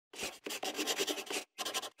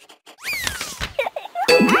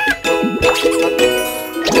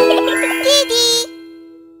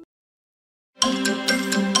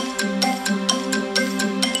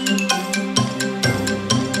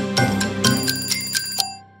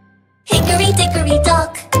Hickory dickory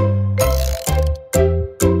dock.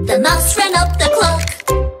 The mouse ran up the clock.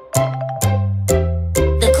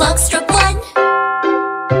 The clock struck 1.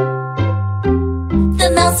 The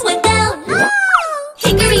mouse went down.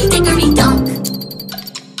 Hickory dickory dock.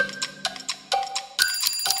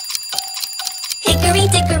 Hickory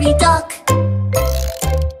dickory dock.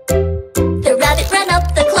 The rabbit ran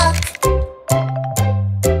up the clock.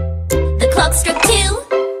 The clock struck 2.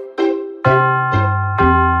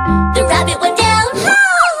 The rabbit went down.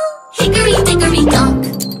 Hickory dickory dock.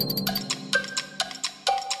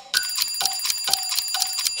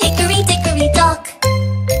 Hickory dickory dock.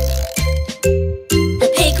 The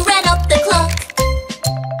pig ran up the clock.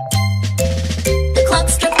 The clock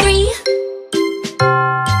struck 3.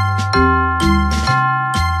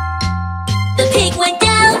 The pig went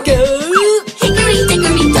down. Hickory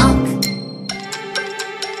dickory dock.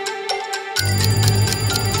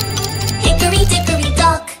 Hickory dickory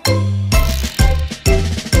dock.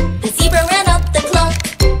 The zebra ran up the clock.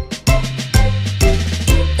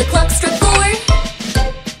 The clock struck 4.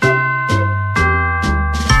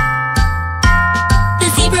 The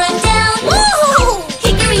zebra went down.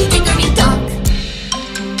 Hickory dickory dock.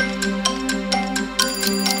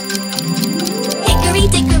 Hickory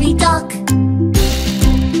dickory dock.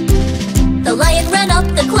 The lion ran up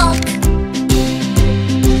the clock.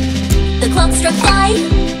 The clock struck 5.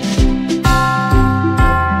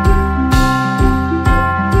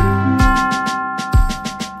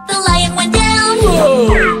 The lion went down.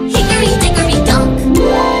 Hickory dickory dock.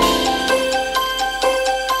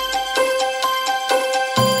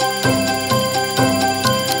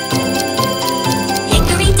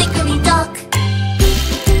 Hickory dickory dock.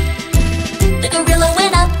 The gorilla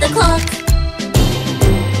went up the clock.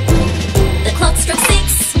 The clock struck 6.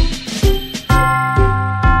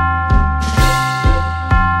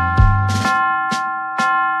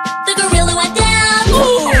 The gorilla went down.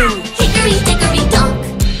 Hickory dickory dock.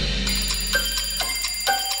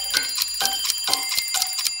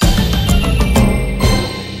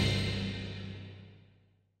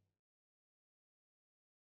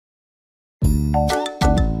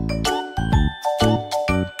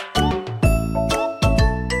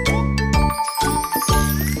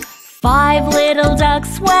 Five little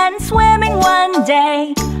ducks went swimming one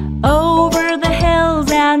day, over the hills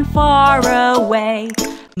and far away.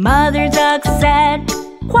 Mother duck said,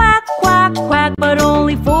 quack, quack, quack, but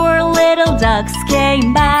only 4 little ducks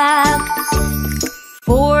came back.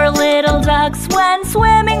 4 little ducks went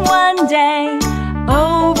swimming one day,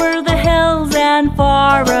 over the hills and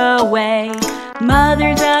far away.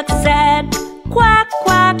 Mother duck said, quack,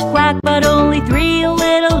 quack, quack, but only 3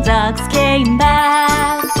 little ducks came back.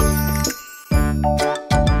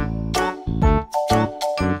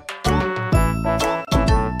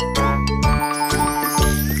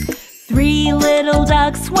 3 little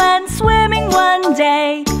ducks went swimming one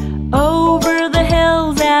day, over the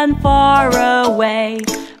hills and far away.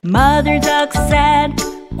 Mother duck said,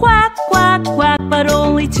 quack, quack, quack, but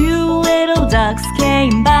only 2 little ducks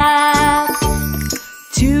came back.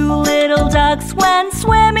 2 little ducks went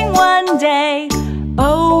swimming one day,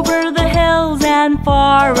 over the hills and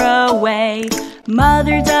far away.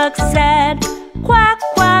 Mother duck said, quack,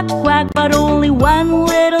 quack, quack, but only 1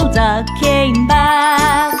 little duck came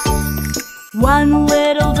back. 1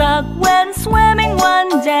 little duck went swimming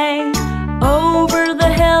one day, over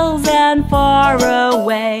the hills and far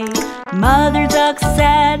away. Mother duck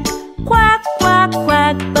said, quack, quack,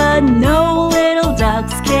 quack, but no little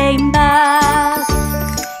ducks came back.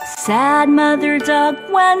 Sad mother duck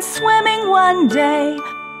went swimming one day,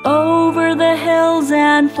 over the hills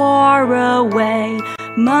and far away.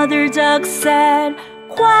 Mother duck said,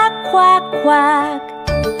 quack, quack, quack,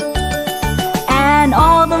 and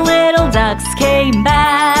all the little ducks came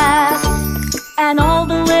back. And all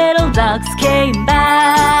the little ducks came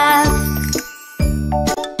back.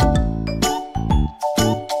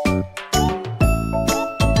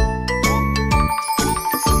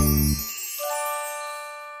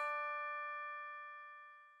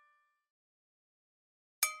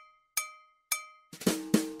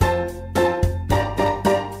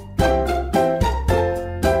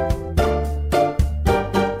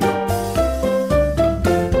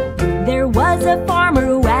 There was a farmer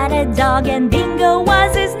who had a dog, and Bingo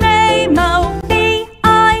was his name. Oh,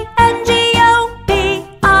 B-I-N-G-O,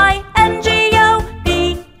 B-I-N-G-O,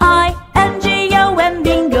 B-I-N-G-O, and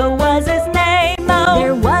Bingo was his name. Oh,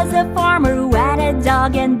 there was a farmer who had a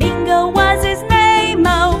dog, and Bingo was his name.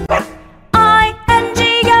 Oh,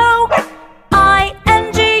 I-N-G-O,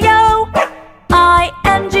 I-N-G-O,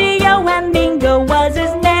 I-N-G-O, and Bingo was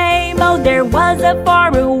his name. Oh, there was a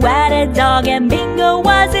farmer who had a dog, and Bingo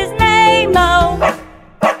was his name.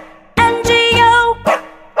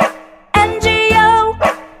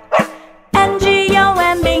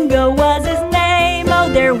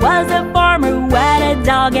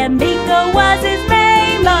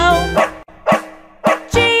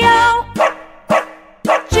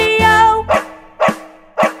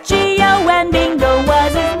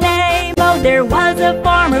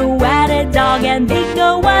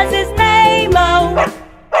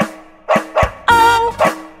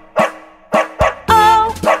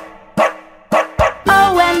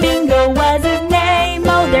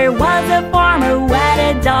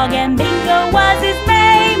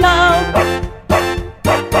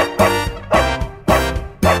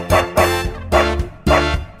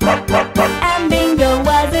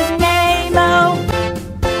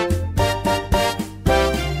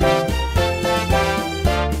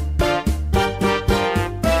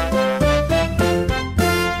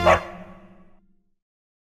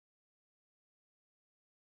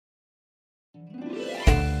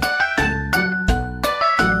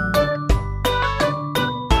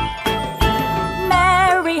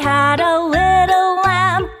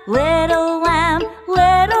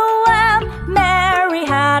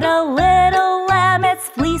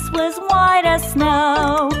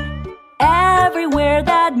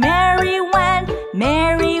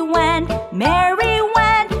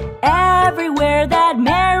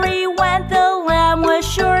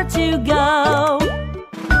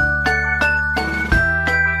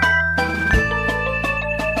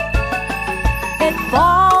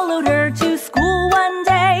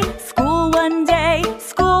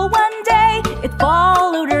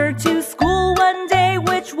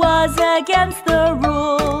 against the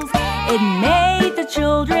rules. It made the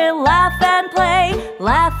children laugh and play,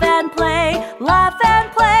 laugh and play, laugh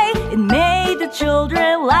and play. It made the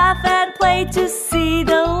children laugh and play to see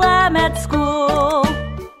the lamb at school.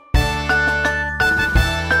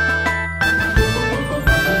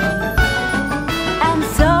 And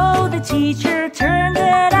so the teacher turned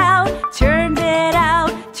it out, turned it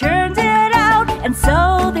out, turned it out. And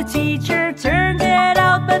so the teacher turned it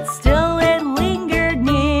out, but still it lingered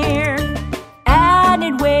near. And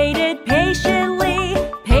it waited patiently,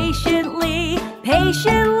 patiently,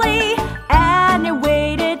 patiently. And it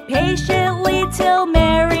waited patiently till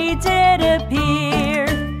Mary did appear.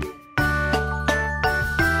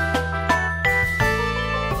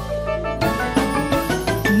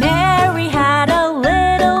 Mary had a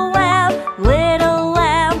little lamb, little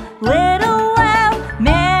lamb, little lamb.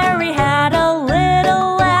 Mary had a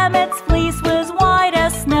little lamb, its fleece was white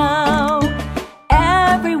as snow.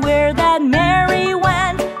 Everywhere that Mary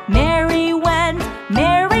went, Mary went,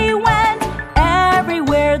 Mary went.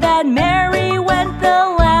 Everywhere that Mary went, the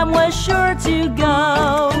lamb was sure to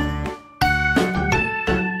go.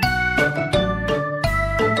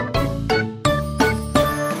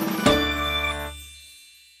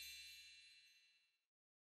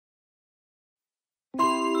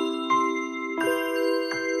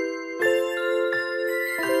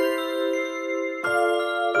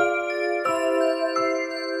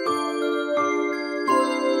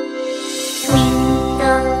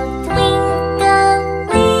 Twinkle, twinkle,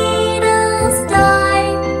 little star,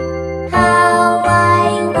 how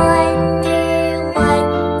I wonder what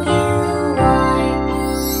you are.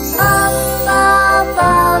 Up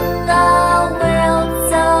above the world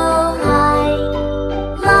so high,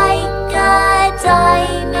 like a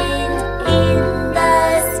diamond in the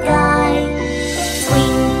sky.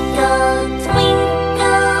 Twinkle,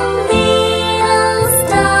 twinkle, little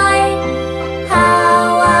star, how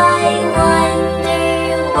I wonder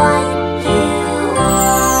what you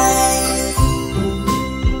are.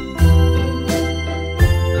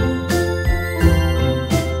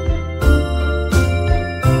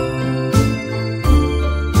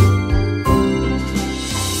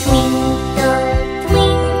 Twinkle,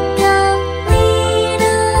 twinkle,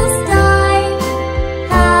 little star,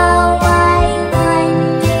 how I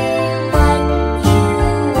wonder what you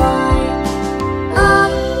are.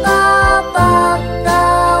 Up above the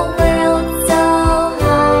world so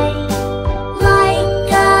high,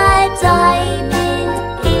 like a diamond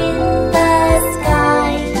in the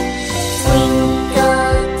sky.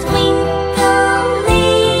 Twinkle, twinkle,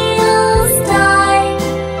 little star,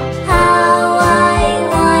 how I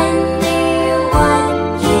wonder what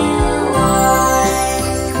you are.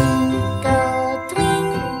 Twinkle,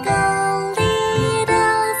 twinkle,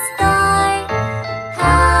 little star,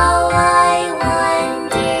 how I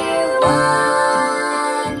wonder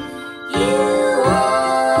what you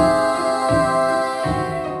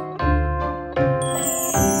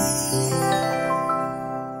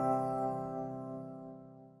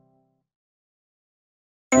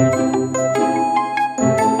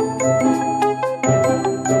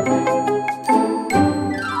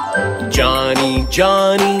Johnny,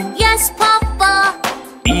 Johnny, Yes, Papa.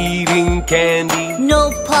 eating candy,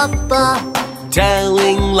 No, Papa.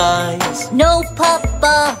 telling lies. No,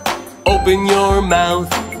 Papa. Open your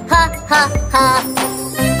mouth. Ha, ha, ha.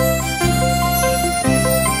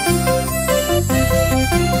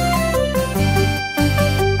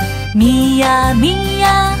 Mia,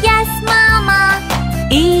 Mia, Yes, Mama.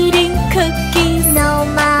 eating cookies, No,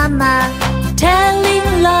 Mama. telling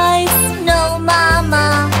lies. No, Mama.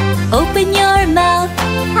 Open your mouth.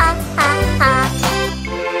 Ha, ha, ha.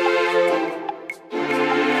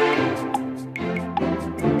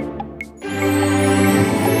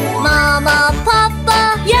 Mama,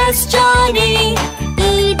 Papa. Yes, Johnny.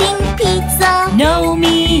 Eating pizza. No,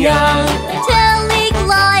 Mia. Telling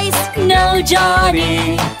lies. No,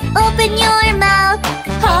 Johnny. Open your mouth.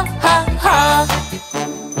 Ha, ha, ha.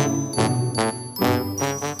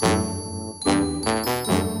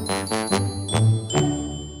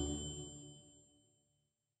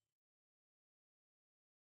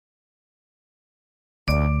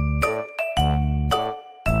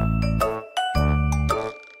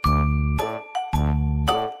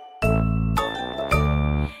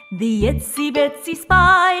 The itsy bitsy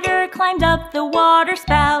spider climbed up the water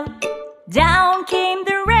spout. Down came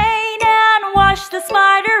the rain and washed the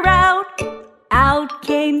spider out. Out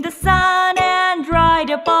came the sun and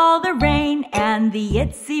dried up all the rain. And the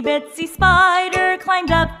itsy bitsy spider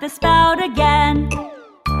climbed up the spout again.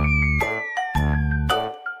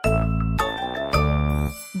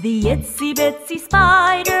 The itsy bitsy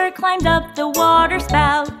spider climbed up the water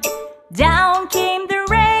spout. Down came the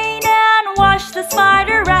rain and washed the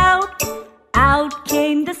spider out. Out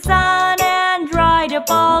came the sun and dried up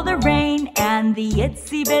all the rain, and the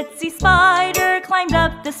itsy bitsy spider climbed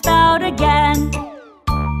up the spout again.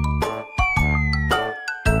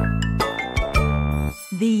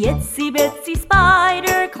 The itsy bitsy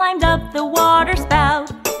spider climbed up the water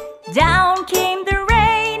spout. Down came the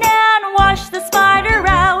rain and washed the spider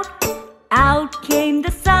out. Out came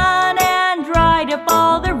the sun and dried up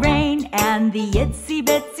all the rain, and the itsy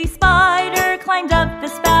bitsy spider climbed up the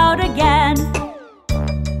spout again.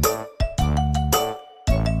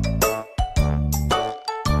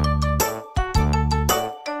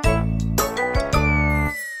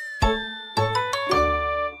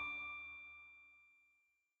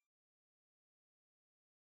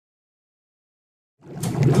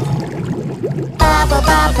 Bubble,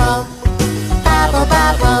 bubble, bubble,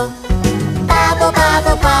 bubble, bubble,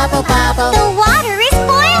 bubble, bubble, bubble. The water is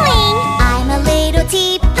boiling. I'm a little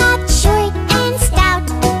teapot, short and stout.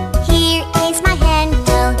 Here is my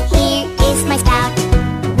handle, here is my spout.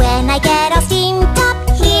 When I get all steamed up,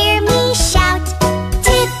 hear me shout.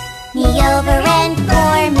 Tip me over and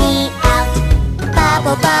pour me out.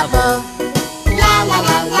 Bubble, bubble, la la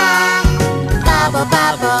la la. Bubble,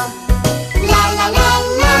 bubble, la la la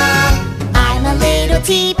la. I'm a little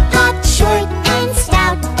teapot, short and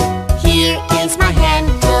stout. Here is my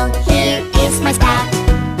handle, here is my spout.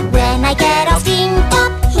 When I get all steamed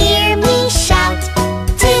up, hear me shout.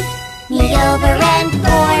 Tip me over and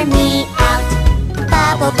pour me out.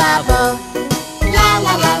 Bubble, bubble, la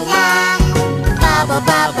la la la. Bubble,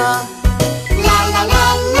 bubble, la la la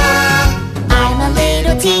la. I'm a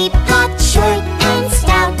little teapot,